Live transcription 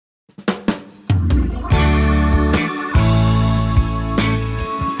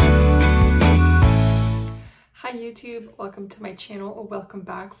Hi YouTube, welcome to my channel, or welcome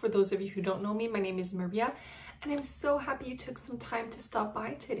back. For those of you who don't know me, my name is Maria and I'm so happy you took some time to stop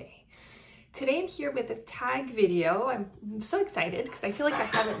by today. Today I'm here with a tag video. I'm so excited because I feel like I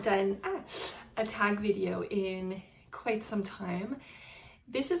haven't done a tag video in quite some time.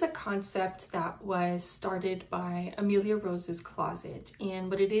 This is a concept that was started by Amelia Rose's Closet, and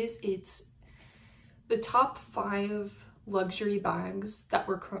what it is, it's the top 5 luxury bags that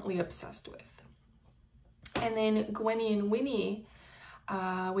we're currently obsessed with. And then Gwenny and Winnie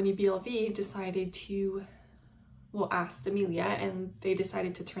BLV decided to, asked Amelia, and they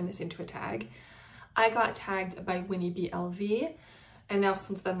decided to turn this into a tag. I got tagged by Winnie BLV, and now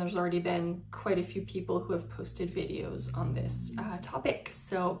since then there's already been quite a few people who have posted videos on this topic.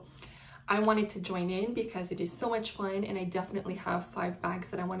 So I wanted to join in because it is so much fun, and I definitely have 5 bags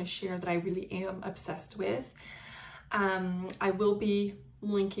that I want to share that I really am obsessed with. I will be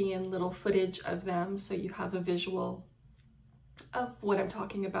linking in little footage of them so you have a visual of what I'm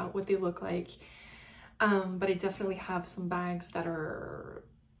talking about, what they look like. But I definitely have some bags that are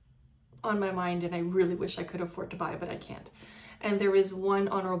on my mind and I really wish I could afford to buy, but I can't. And there is one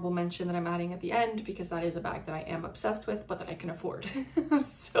honorable mention that I'm adding at the end because that is a bag that I am obsessed with, but that I can afford.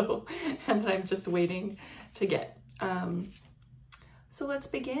 And that I'm just waiting to get. So let's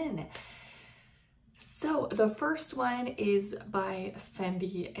begin. So the first one is by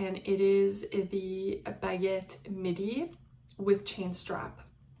Fendi, and it is the baguette midi with chain strap.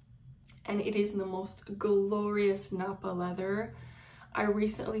 And it is in the most glorious Napa leather. I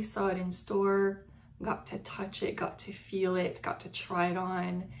recently saw it in store, got to touch it, got to feel it, got to try it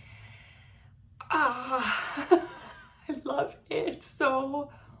on. I love it so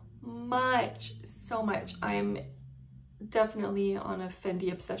much, so much. I'm definitely on a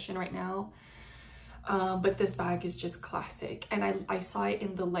Fendi obsession right now. But this bag is just classic, and I saw it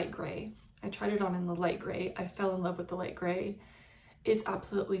in the light gray. I tried it on in the light gray. I fell in love with the light gray. It's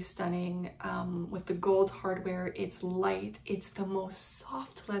absolutely stunning. With the gold hardware, it's light. It's the most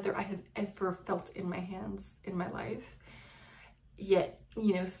soft leather I have ever felt in my hands in my life. Yet,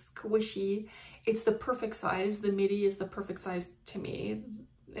 you know, squishy. It's the perfect size. The midi is the perfect size to me.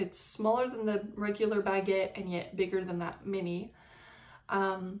 It's smaller than the regular baguette and yet bigger than that mini.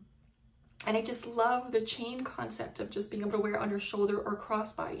 And I just love the chain concept of just being able to wear it on your shoulder or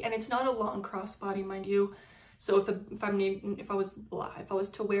crossbody. And it's not a long crossbody, mind you. So if I was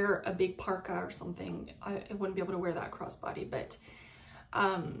to wear a big parka or something, I wouldn't be able to wear that crossbody. But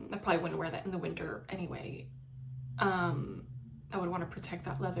I probably wouldn't wear that in the winter anyway. I would want to protect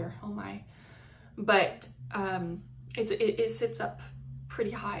that leather. Oh my! But it sits up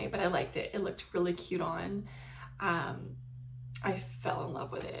pretty high. But I liked it. It looked really cute on. I fell in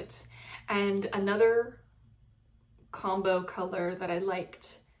love with it. And another combo color that I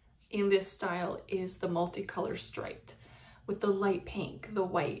liked in this style is the multicolor striped with the light pink, the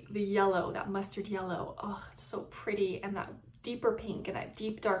white, the yellow, that mustard yellow. Oh, it's so pretty. And that deeper pink and that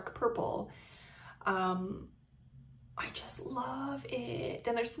deep dark purple. I just love it.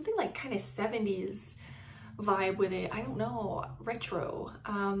 And there's something like kind of 70s vibe with it. I don't know, retro.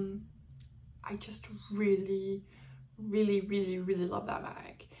 I just really love that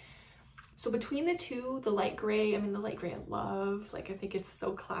bag. So between the two, the light gray, the light gray I love. Like, I think it's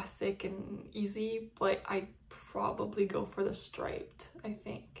so classic and easy, but I'd probably go for the striped, I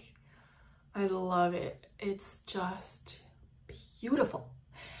think. I love it. It's just beautiful.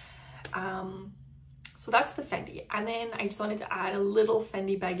 So that's the Fendi. And then I just wanted to add a little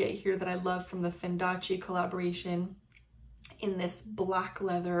Fendi baguette here that I love from the Fendace collaboration in this black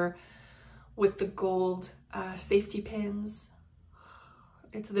leather with the gold safety pins.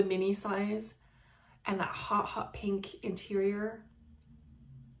 It's the mini size and that hot pink interior.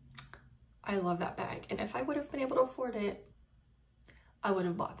 I love that bag. And if I would have been able to afford it, I would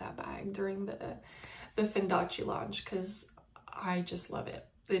have bought that bag during the Fendace launch because I just love it.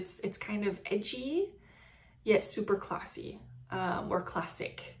 It's kind of edgy, yet super classy, or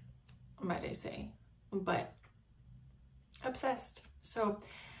classic, might I say, but obsessed. So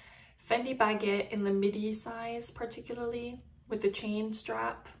Fendi baguette in the midi size particularly, with the chain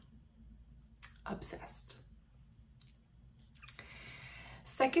strap, obsessed.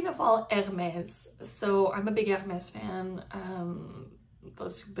 Second of all, Hermes. So I'm a big Hermes fan.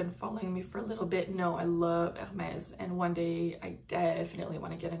 Those who've been following me for a little bit know I love Hermes, and one day I definitely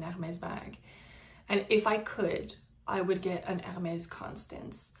want to get an Hermes bag. And if I could, I would get an Hermes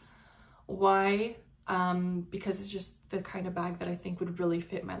Constance. Why? Because it's just the kind of bag that I think would really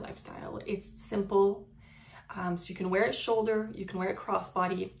fit my lifestyle. It's simple. So you can wear it shoulder, you can wear it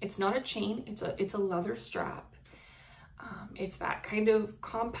crossbody. It's not a chain, it's a leather strap. It's that kind of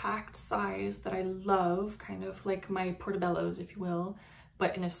compact size that I love, kind of like my portobellos, if you will,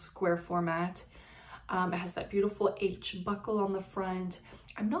 but in a square format. It has that beautiful H buckle on the front.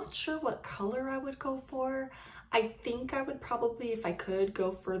 I'm not sure what color I would go for. I think I would probably, if I could,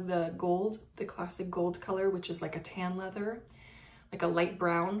 go for the gold, the classic gold color, which is like a tan leather, like a light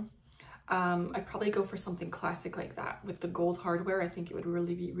brown. I'd probably go for something classic like that with the gold hardware. I think it would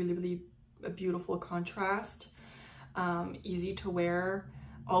really be really a beautiful contrast. Easy to wear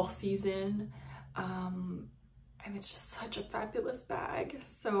all season. And it's just such a fabulous bag.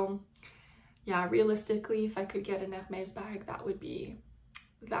 So yeah, realistically, if I could get an Hermes bag, that would be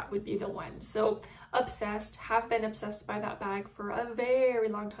the one. So obsessed, have been obsessed by that bag for a very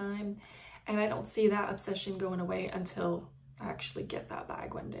long time. And I don't see that obsession going away until I actually get that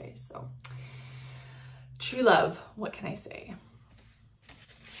bag one day. So true love, what can I say?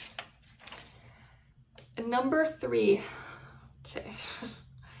 Number 3, okay.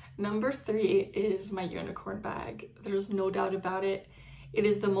 Number 3 is my unicorn bag. There's no doubt about it. It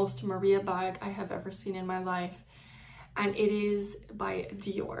is the most Maria bag I have ever seen in my life. And it is by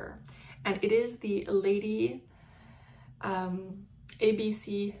Dior. And it is the Lady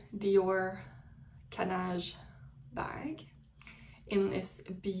ABC Dior Canage bag in this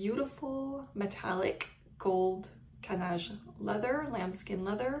beautiful metallic gold Canage leather, lambskin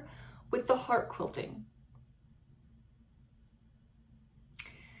leather, with the heart quilting.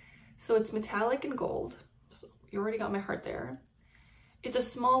 So it's metallic and gold. So you already got my heart there. It's a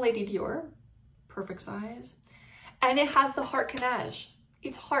small Lady Dior, perfect size. And it has the heart Canage.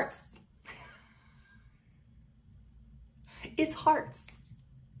 It's hearts. It's hearts.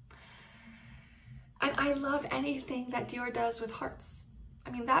 And I love anything that Dior does with hearts. I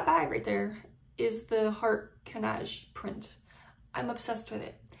mean, that bag right there is the heart Canage print. I'm obsessed with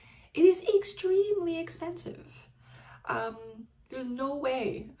it. It is extremely expensive. There's no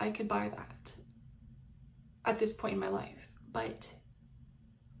way I could buy that at this point in my life, but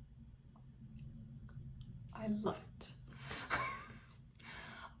I love it.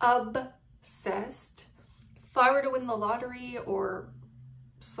 Obsessed. If I were to win the lottery or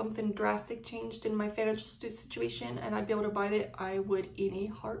something drastic changed in my financial situation and I'd be able to buy it, I would in a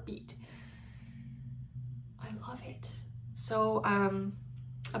heartbeat. I love it. So,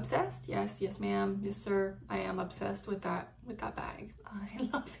 obsessed? Yes, ma'am. Yes, sir. I am obsessed with that bag. I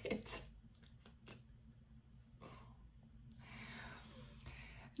love it.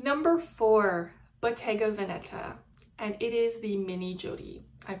 Number 4, Bottega Veneta, and it is the mini Jody.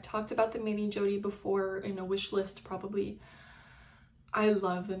 I've talked about the mini Jody before in a wish list probably. I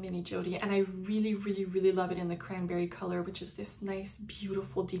love the mini Jody, and I really love it in the cranberry color, which is this nice,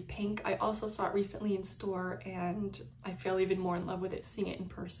 beautiful deep pink. I also saw it recently in store, and I fell even more in love with it seeing it in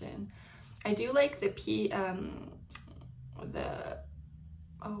person. I do like the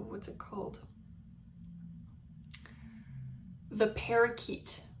oh, what's it called? The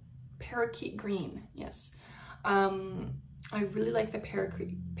parakeet green, yes. I really like the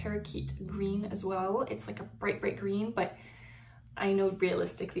parakeet green as well. It's like a bright green, but I know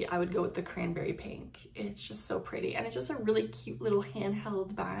realistically I would go with the cranberry pink. It's just so pretty, and it's just a really cute little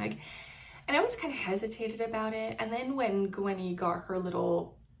handheld bag. And I always kind of hesitated about it, and then when Gwenny got her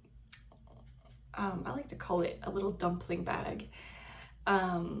little, I like to call it a little dumpling bag,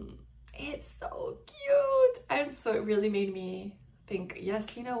 it's so cute, and so it really made me think,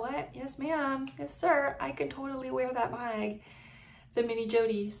 yes, you know what, yes ma'am, yes sir, I can totally wear that bag, the mini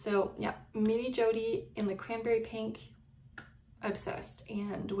Jody. So yeah, mini Jody in the cranberry pink, obsessed,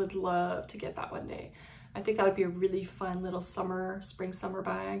 and would love to get that one day. I think that would be a really fun little spring summer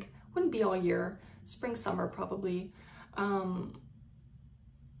bag. Wouldn't be all year, spring summer probably. I'm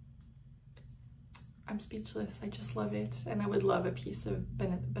speechless. I just love it, and I would love a piece of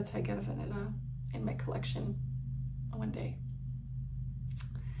Bottega Veneta in my collection one day.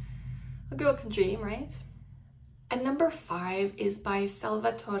 A girl can dream, right? And number 5 is by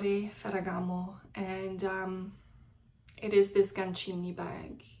Salvatore Ferragamo, and it is this Gancini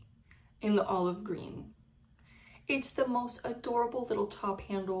bag in the olive green. It's the most adorable little top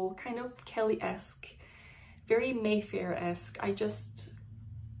handle, kind of Kelly-esque, very Mayfair-esque.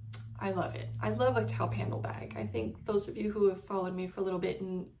 I love it. I love a top handle bag. I think those of you who have followed me for a little bit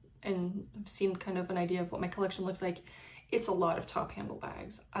and have seen kind of an idea of what my collection looks like, it's a lot of top handle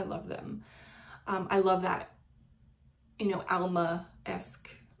bags. I love them. I love that, you know, Alma-esque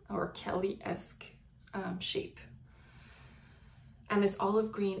or Kelly-esque shape. And this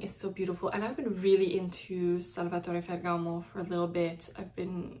olive green is so beautiful. And I've been really into Salvatore Ferragamo for a little bit. I've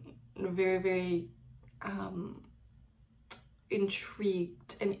been very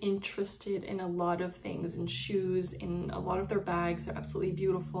intrigued and interested in a lot of things, in shoes, in a lot of their bags. They're absolutely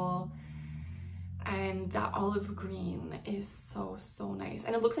beautiful. And that olive green is so, so nice.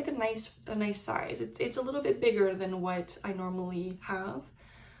 And it looks like a nice size. It's a little bit bigger than what I normally have,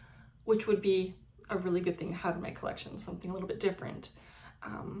 which would be a really good thing to have in my collection, something a little bit different.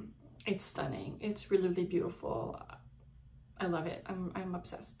 It's stunning. It's really, really beautiful. I love it. I'm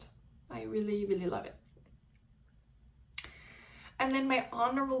obsessed. I really, really love it. And then my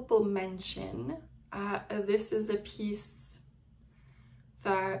honorable mention, this is a piece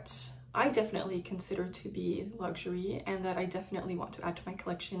that I definitely consider to be luxury and that I definitely want to add to my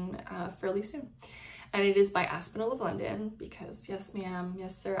collection fairly soon. And it is by Aspinall of London, because yes ma'am,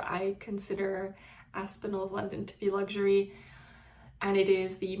 yes sir, I consider Aspinall of London to be luxury. And it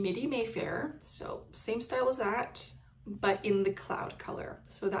is the Midi Mayfair, so same style as that, but in the cloud color,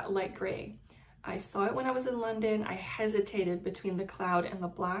 so that light gray. I saw it when I was in London. I hesitated between the cloud and the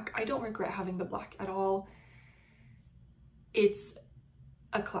black. I don't regret having the black at all. It's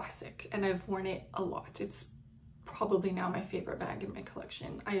a classic and I've worn it a lot. It's probably now my favorite bag in my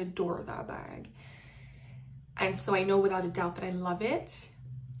collection. I adore that bag. And so I know without a doubt that I love it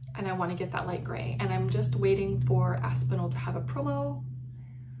and I want to get that light gray. And I'm just waiting for Aspinall to have a promo,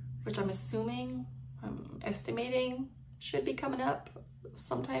 which I'm assuming, I'm estimating should be coming up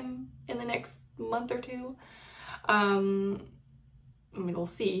sometime in the next month or two. I mean, we'll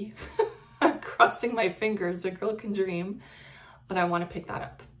see. I'm crossing my fingers, a girl can dream. But I want to pick that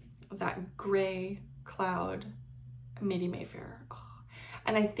up, that gray cloud Midi Mayfair. Oh.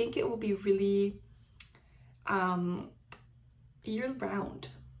 And I think it will be really year-round,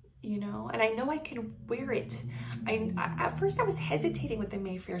 you know, and I know I can wear it. At first I was hesitating with the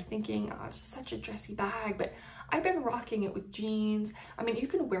Mayfair, thinking, oh, it's just such a dressy bag, but I've been rocking it with jeans. I mean, you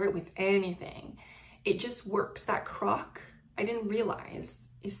can wear it with anything. It just works. That croc, I didn't realize,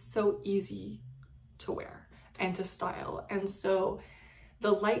 is so easy to wear and to style. And so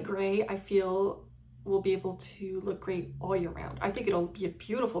the light gray, I feel, will be able to look great all year round. I think it'll be a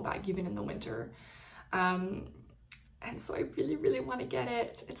beautiful bag even in the winter. And so I really, really want to get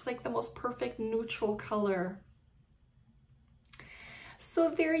it. It's like the most perfect neutral color. So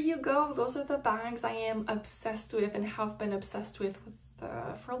there you go. Those are the bags I am obsessed with and have been obsessed with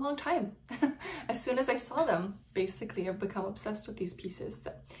for a long time. As soon as I saw them, basically, I've become obsessed with these pieces.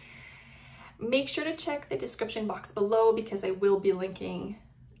 So make sure to check the description box below because I will be linking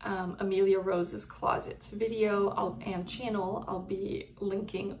Amelia Rose's Closets video and channel. I'll be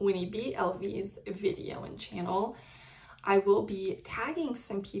linking Winnie B. LV's video and channel. I will be tagging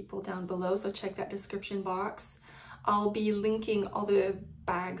some people down below, so check that description box. I'll be linking all the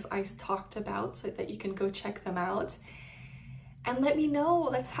bags I talked about so that you can go check them out. And let me know,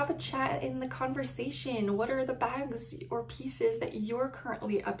 let's have a chat in the conversation. What are the bags or pieces that you're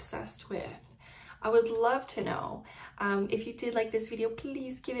currently obsessed with? I would love to know. If you did like this video,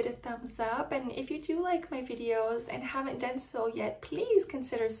 please give it a thumbs up. And if you do like my videos and haven't done so yet, please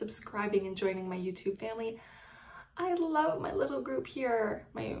consider subscribing and joining my YouTube family. I love my little group here,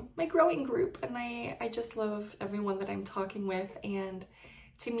 my growing group, and I just love everyone that I'm talking with. And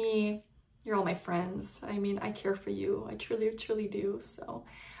to me, you're all my friends. I mean, I care for you. I truly, truly do. So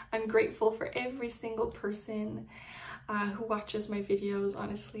I'm grateful for every single person who watches my videos.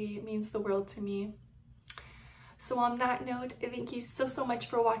 Honestly, it means the world to me. So on that note, thank you so, so much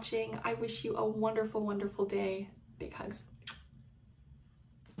for watching. I wish you a wonderful, wonderful day. Big hugs.